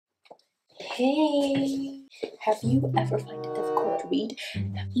Hey, have you ever found it difficult to read?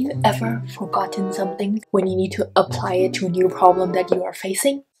 Have you ever forgotten something when you need to apply it to a new problem that you are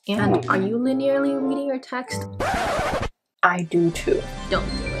facing? And are you linearly reading your text? I do too. Don't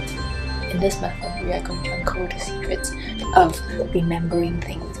do it. In this method, we are going to uncover the secrets of remembering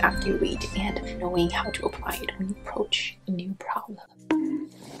things after you read and knowing how to apply it when you approach a new problem.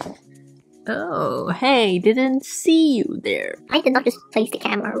 Oh, hey, didn't see you there. I did not just place the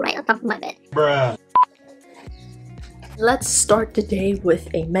camera right on top of my bed. Bruh. Let's start the day with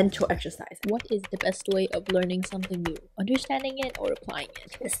a mental exercise. What is the best way of learning something new? Understanding it or applying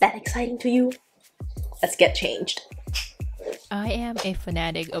it? Is that exciting to you? Let's get changed. I am a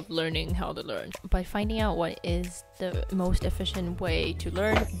fanatic of learning how to learn. By finding out what is the most efficient way to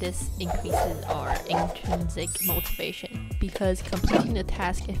learn, this increases our intrinsic motivation, because completing the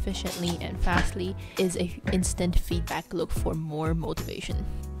task efficiently and fastly is an instant feedback loop for more motivation.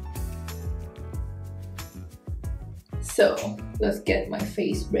 So, let's get my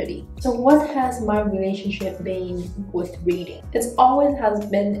face ready. So what has my relationship been with reading? It always has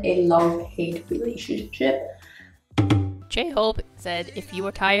been a love-hate relationship. J-Hope said, if you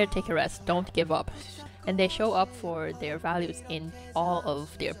are tired, take a rest, don't give up. And they show up for their values in all of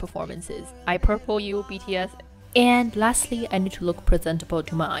their performances. I purple you, BTS. And lastly, I need to look presentable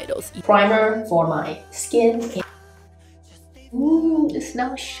to my idols. Primer for my skin. It's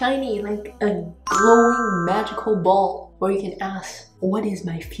now shiny like a glowing magical ball where you can ask, what is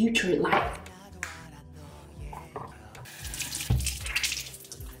my future like?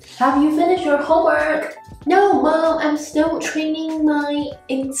 Have you finished your homework? No, Mom, I'm still training my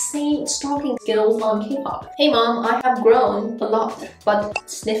insane stalking skills on K-pop. Hey Mom, I have grown a lot, but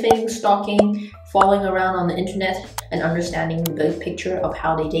sniffing, stalking, following around on the internet, and understanding the big picture of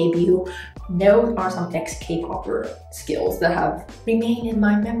how they debut, those are some ex-K-popper skills that have remained in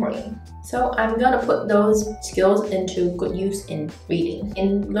my memory. So I'm gonna put those skills into good use in reading.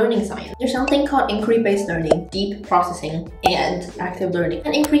 In learning science, there's something called inquiry-based learning, deep processing, and active learning.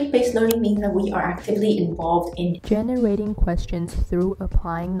 And inquiry-based learning means that we are actively involved in generating questions through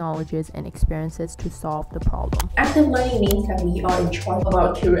applying knowledges and experiences to solve the problem. Active learning means that we are in charge of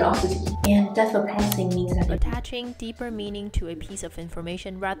our curiosity. And depth of processing means that attaching deeper meaning to a piece of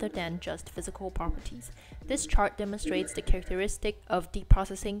information rather than just physical properties. This chart demonstrates the characteristic of deep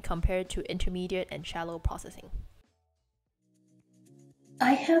processing compared to intermediate and shallow processing.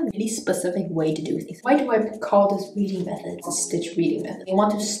 I have a really specific way to do things. Why do I call this reading method the stitch reading method? We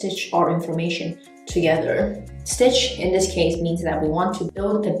want to stitch our information together. Stitch in this case means that we want to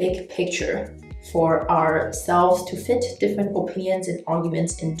build a big picture for ourselves to fit different opinions and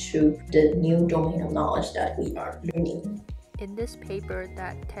arguments into the new domain of knowledge that we are learning. In this paper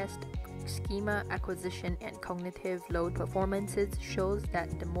that tests schema acquisition and cognitive load performances shows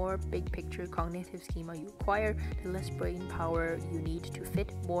that the more big picture cognitive schema you acquire, the less brain power you need to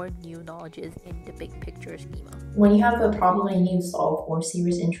fit more new knowledges in the big picture schema. When you have a problem and you need to solve or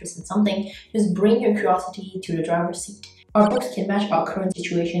serious interest in something, just bring your curiosity to the driver's seat. Our books can match our current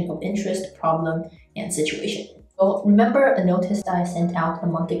situation of interest, problem, and situation. So remember a notice that I sent out a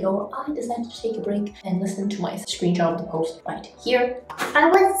month ago? I decided to take a break and listen to my screenshot of the post right here. I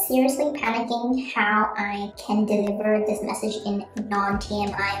was seriously panicking how I can deliver this message in a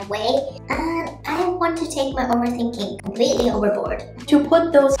non-TMI way, and I want to take my overthinking completely overboard. To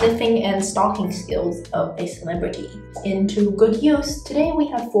put those sniffing and stalking skills of a celebrity into good use, today we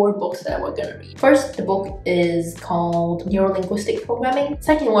have 4 books that we're gonna read. First, the book is called Neurolinguistic Programming.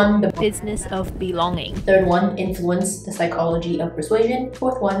 Second one, The Business of Belonging. Third one, Influence, the Psychology of Persuasion.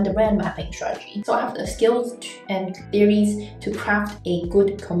 Fourth one, The Brand Mapping Strategy. So I have the skills and theories to craft a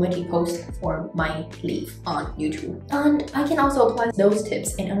good community post for my leave on YouTube. And I can also apply those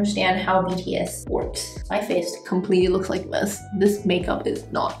tips and understand how BTS works. My face completely looks like this. This makeup is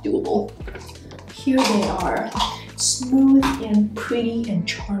not doable. Here they are, smooth and pretty and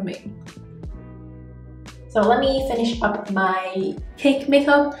charming. So let me finish up my cake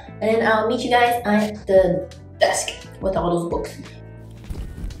makeup and then I'll meet you guys at the desk with all those books.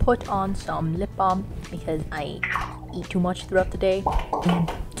 Put on some lip balm because I eat too much throughout the day.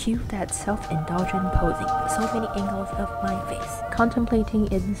 And cue that self-indulgent posing with so many angles of my face.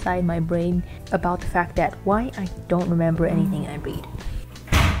 Contemplating inside my brain about the fact that why I don't remember anything I read.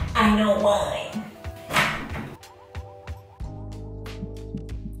 I know why.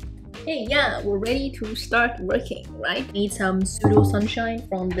 Hey, yeah, we're ready to start working, right? Need some pseudo sunshine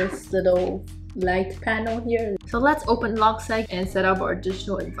from this little light panel here. So let's open Logseq and set up our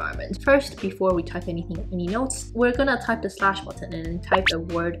digital environment. First, before we type any notes, we're gonna type the slash button and then type the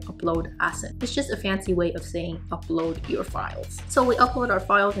word upload asset. It's just a fancy way of saying upload your files. So we upload our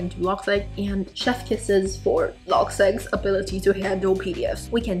files into Logseq, and chef kisses for Logseq's ability to handle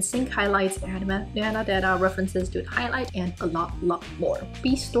PDFs. We can sync highlights, add metadata references to highlight, and a lot more.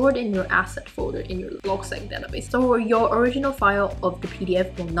 Be stored in your asset folder in your Logseq database. So your original file of the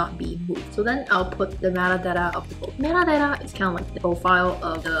PDF will not be moved. So then I'll put the metadata of the book. Metadata is kind of like the profile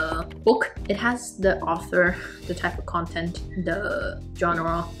of the book. It has the author, the type of content, the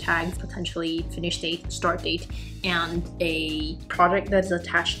genre, tags, potentially finish date, start date, and a project that's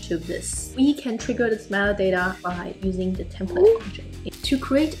attached to this. We can trigger this metadata by using the template function. To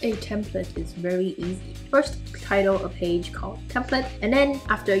create a template is very easy. First, title a page called template, and then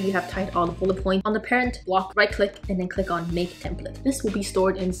after you have typed all the bullet points on the parent block, right click and then click on make template. This will be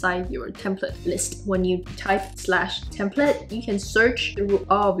stored inside your template list. When you type /template, you can search through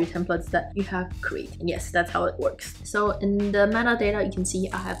all of your templates that you have created. And yes, that's how it works. So in the metadata, you can see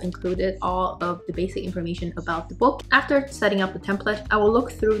I have included all of the basic information about the book. After setting up the template, I will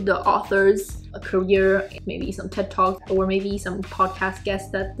look through the author's career, maybe some TED Talks, or maybe some podcast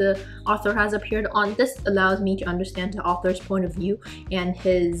guests that the author has appeared on. This allows me to understand the author's point of view and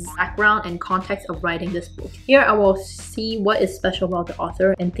his background and context of writing this book. Here I will see what is special about the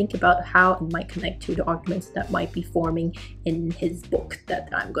author and think about how it might connect to the arguments that might be forming in his book that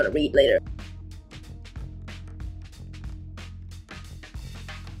I'm gonna read later.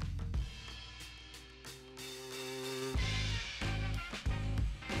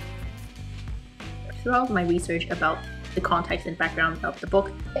 Throughout my research about the context and background of the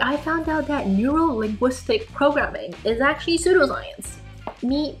book, I found out that neuro-linguistic programming is actually pseudoscience.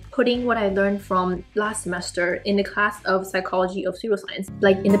 Me putting what I learned from last semester in the class of psychology of pseudoscience.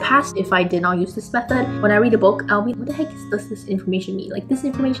 Like in the past, if I did not use this method, when I read a book, I'll be, what the heck does this information mean? Like, this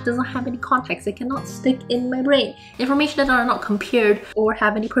information doesn't have any context. It cannot stick in my brain. Information that are not compared or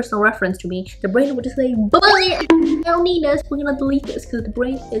have any personal reference to me, the brain will just say, I don't need this, we're gonna delete this, because the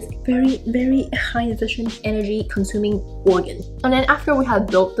brain is very high efficient, energy consuming organ. And then after we have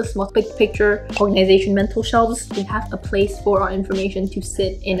built the small big picture organization mental shelves, we have a place for our information to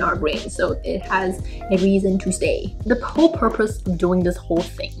sit in our brain, so it has a reason to stay. The whole purpose of doing this whole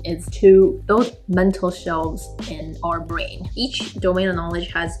thing is to build mental shelves in our brain. Each domain of knowledge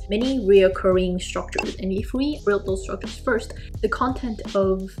has many reoccurring structures, and if we build those structures first, the content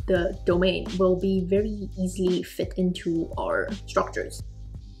of the domain will be very easily fit into our structures.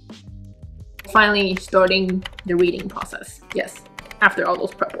 Finally, starting the reading process. Yes, after all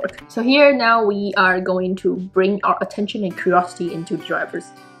those prep work. So here now we are going to bring our attention and curiosity into the driver's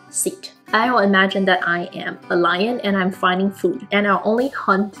seat. I will imagine that I am a lion and I'm finding food, and I'll only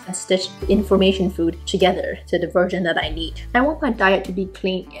hunt and stitch information food together to the version that I need. I want my diet to be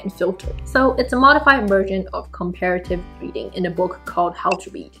clean and filtered. So it's a modified version of comparative reading in a book called How to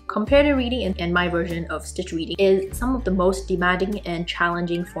Read. Comparative reading and my version of stitch reading is some of the most demanding and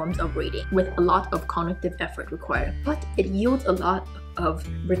challenging forms of reading, with a lot of cognitive effort required, but it yields a lot of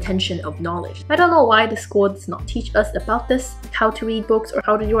retention of knowledge. I don't know why the school does not teach us about this, how to read books or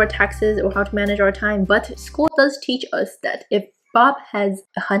how to do our taxes or how to manage our time, but school does teach us that if Bob has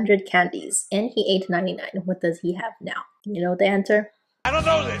 100 candies and he ate 99, what does he have now? You know the answer? I don't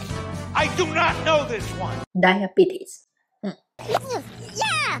know this. I do not know this one. Diabetes.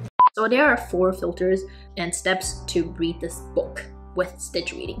 Yeah! So there are 4 filters and steps to read this book with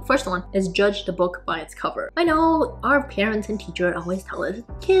stitch reading. First one is judge the book by its cover. I know our parents and teachers always tell us,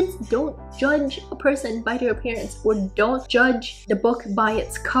 kids, don't judge a person by their appearance, or don't judge the book by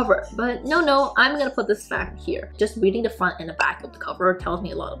its cover. But no, I'm gonna put this fact here. Just reading the front and the back of the cover tells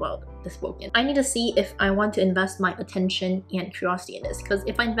me a lot about this book. And I need to see if I want to invest my attention and curiosity in this, because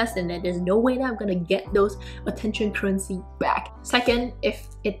if I invest in it, there's no way that I'm gonna get those attention currency back. Second, if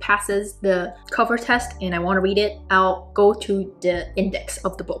it passes the cover test and I want to read it, I'll go to the index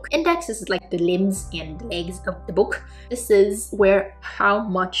of the book. Index is like the limbs and legs of the book. This is where how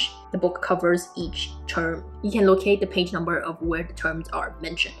much the book covers each term. You can locate the page number of where the terms are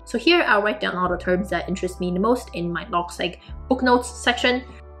mentioned. So here I'll write down all the terms that interest me the most in my Logseq book notes section.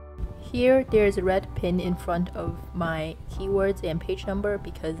 Here, there's a red pin in front of my keywords and page number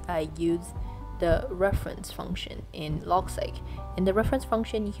because I use the reference function in Logseq. In the reference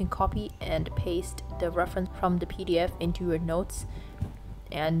function, you can copy and paste the reference from the PDF into your notes,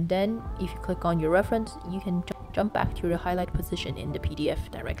 and then if you click on your reference, you can jump back to the highlight position in the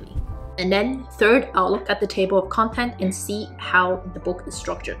PDF directly. And then third, I'll look at the table of content and see how the book is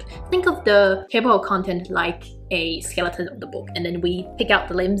structured. Think of the table of content like a skeleton of the book, and then we pick out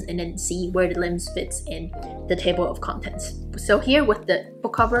the limbs and then see where the limbs fits in the table of contents. So here with the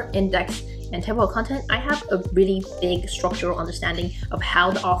book cover, index, and table of content, I have a really big structural understanding of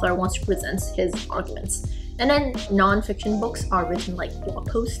how the author wants to present his arguments. And then non-fiction books are written like blog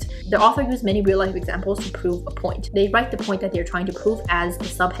posts. The author uses many real-life examples to prove a point. They write the point that they're trying to prove as the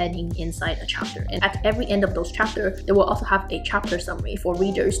subheading inside a chapter. And at every end of those chapters, they will also have a chapter summary for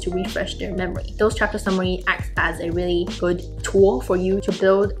readers to refresh their memory. Those chapter summary acts as a really good tool for you to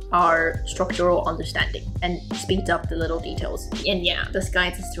build our structural understanding and speeds up the little details. And yeah, this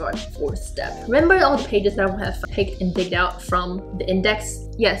guides us to our fourth step. Remember all the pages that I have picked and digged out from the index?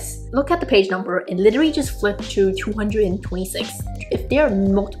 Yes, look at the page number and literally just flip to 226. If there are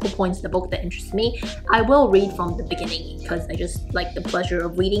multiple points in the book that interest me, I will read from the beginning because I just like the pleasure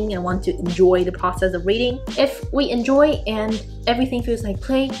of reading and want to enjoy the process of reading. If we enjoy and everything feels like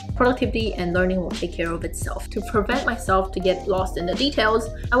play, productivity and learning will take care of itself. To prevent myself to get lost in the details,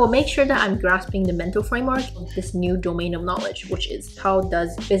 I will make sure that I'm grasping the mental framework of this new domain of knowledge, which is how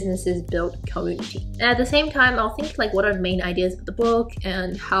does businesses build community. And at the same time, I'll think like what are the main ideas of the book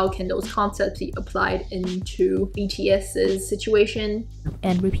and how can those concepts be applied into BTS's situation.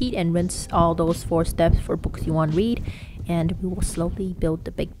 And repeat and rinse all those 4 steps for books you want to read, and we will slowly build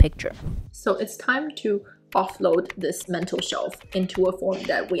the big picture. So it's time to offload this mental shelf into a form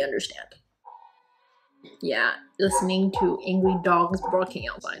that we understand. Yeah, listening to angry dogs barking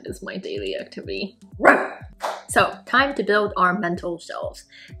outside is my daily activity. So, time to build our mental shelves.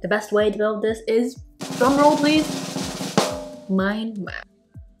 The best way to build this is, drumroll please, mind map.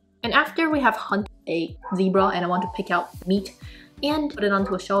 And after we have hunted a zebra and I want to pick out meat and put it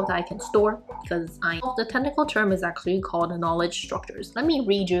onto a shelf that I can store, because the technical term is actually called knowledge structures. Let me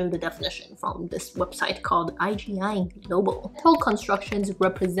read you the definition from this website called IGI Global. Mental constructions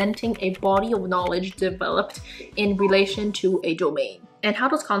representing a body of knowledge developed in relation to a domain. And how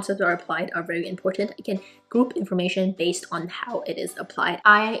those concepts are applied are very important. I can group information based on how it is applied.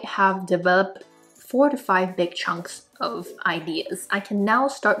 I have developed 4 to 5 big chunks of ideas. I can now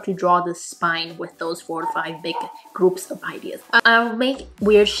start to draw the spine with those 4 to 5 big groups of ideas. I'll make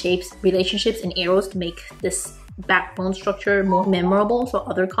weird shapes, relationships, and arrows to make this backbone structure more memorable so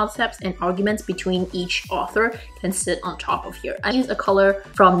other concepts and arguments between each author can sit on top of here. I use a color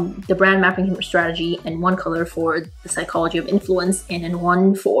from the brand mapping strategy and 1 color for the psychology of influence and then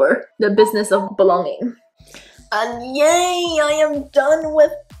 1 for the business of belonging. And yay! I am done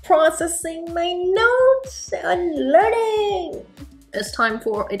with processing my notes and learning! It's time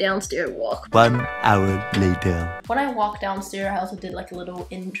for a downstairs walk. 1 hour later. When I walked downstairs, I also did like a little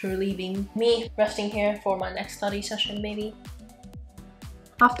interleaving. Me resting here for my next study session, maybe.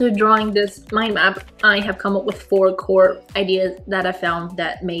 After drawing this mind map, I have come up with 4 core ideas that I found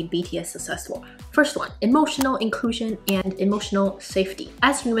that made BTS successful. First one, emotional inclusion and emotional safety.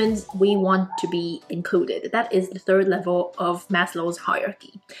 As humans, we want to be included. That is the 3rd level of Maslow's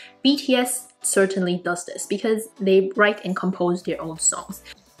hierarchy. BTS certainly does this because they write and compose their own songs.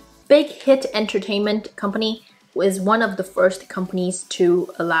 Big Hit Entertainment Company is one of the first companies to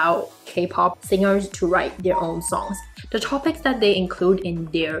allow K-pop singers to write their own songs. The topics that they include in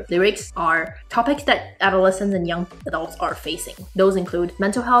their lyrics are topics that adolescents and young adults are facing. Those include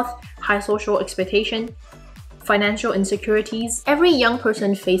mental health, high social expectation, financial insecurities. Every young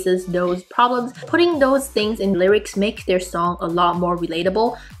person faces those problems. Putting those things in lyrics makes their song a lot more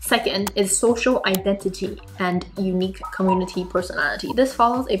relatable. Second is social identity and unique community personality. This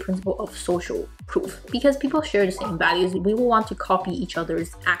follows a principle of social proof. Because people share the same values, we will want to copy each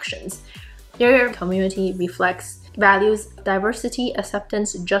other's actions. Their community reflects values diversity,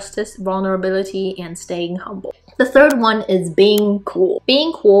 acceptance, justice, vulnerability, and staying humble. The third one is being cool.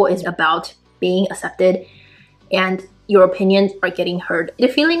 Being cool is about being accepted and your opinions are getting heard. The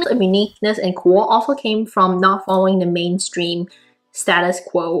feeling of uniqueness and cool also came from not following the mainstream status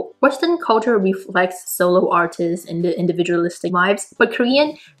quo. Western culture reflects solo artists and the individualistic vibes, but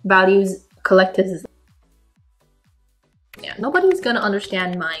Korean values collectivism. Yeah, nobody's gonna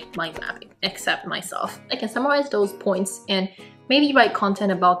understand my mind mapping except myself. I can summarize those points and maybe write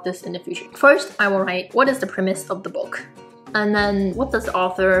content about this in the future. First, I will write what is the premise of the book. And then what does the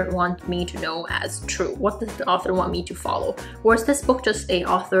author want me to know as true? What does the author want me to follow? Or is this book just a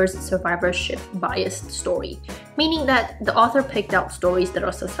author's survivorship biased story? Meaning that the author picked out stories that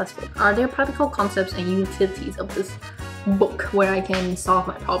are successful. Are there practical concepts and utilities of this book where I can solve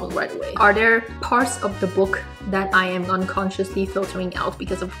my problem right away? Are there parts of the book that I am unconsciously filtering out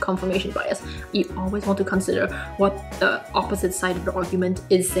because of confirmation bias? You always want to consider what the opposite side of the argument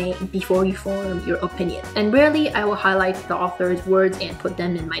is saying before you form your opinion. And rarely I will highlight the author's words and put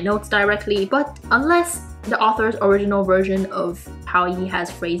them in my notes directly, but unless the author's original version of how he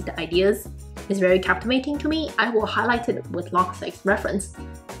has phrased the ideas is very captivating to me, I will highlight it with Logseq's reference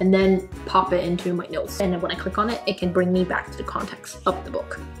and then pop it into my notes. And then when I click on it, it can bring me back to the context of the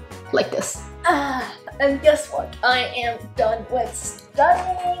book, like this. And guess what? I am done with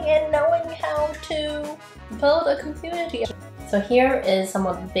studying and knowing how to build a community. So here is some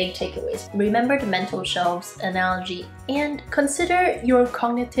of the big takeaways. Remember the mental shelves analogy and consider your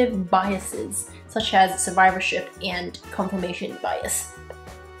cognitive biases, such as survivorship and confirmation bias.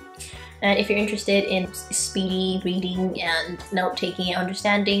 And if you're interested in speedy reading and note-taking and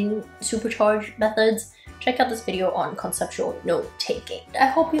understanding supercharged methods, check out this video on conceptual note-taking. I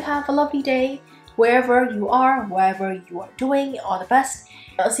hope you have a lovely day, wherever you are, whatever you are doing, all the best.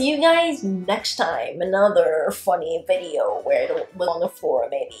 I'll see you guys next time. Another funny video where it'll live on the floor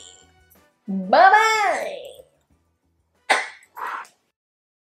maybe. Bye-bye!